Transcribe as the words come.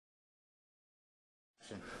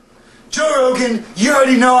Joe Rogan, you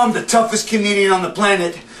already know I'm the toughest comedian on the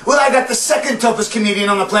planet. Well, I got the second toughest comedian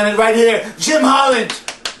on the planet right here, Jim Holland.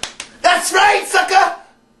 That's right, sucker!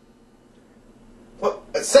 Well,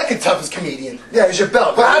 second toughest comedian? Yeah, here's your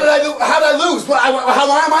belt. Well, how did I lose? Why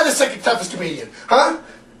am I the second toughest comedian? Huh?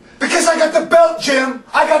 Because I got the belt, Jim.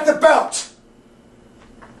 I got the belt.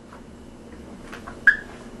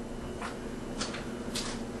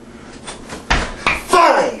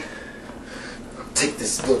 Fine! Take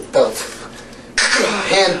this little belt.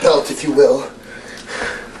 Hand belt, if you will.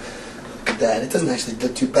 Look at that. It doesn't actually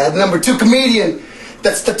look too bad. Number 2 comedian.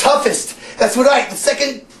 That's the toughest. That's right. The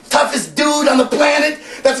second toughest dude on the planet.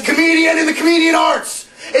 That's a comedian in the comedian arts.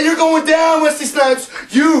 And you're going down, Wesley Snipes.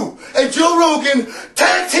 You and Joe Rogan,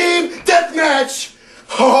 tag team deathmatch.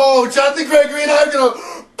 Oh, Jonathan Gregory and I are going to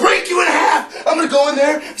break you in half. I'm going to go in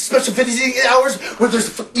there, special 50 hours, where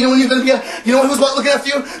there's, you know when you're going to be, you know who's looking after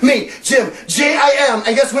you? Me, Jim, J-I-M,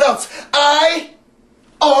 and guess what else?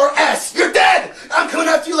 I-R-S. You're dead. I'm coming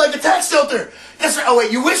after you like a tax shelter. That's right. Oh,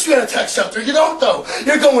 wait, you wish you had a tax shelter. You don't, though.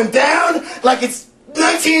 You're going down like it's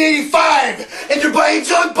 1985, and you're buying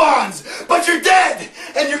junk bonds, but you're dead,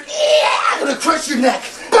 and I'm gonna crush your neck,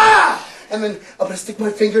 bah! And then I'm gonna stick my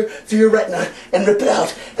finger through your retina and rip it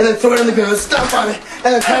out, and then throw it on the ground, stomp on it,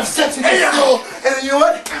 and then have sex with your soul, and then you know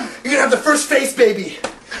what? You're gonna have the first face baby.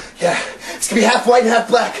 Yeah, it's gonna be half white and half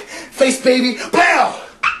black. Face baby, pow!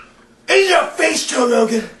 In your face, Joe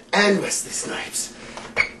Rogan. And Wesley Snipes.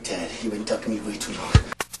 Dad, you've been ducking me way too long.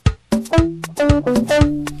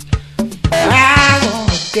 I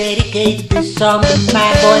wanna dedicate this song to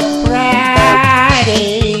my boy Brad.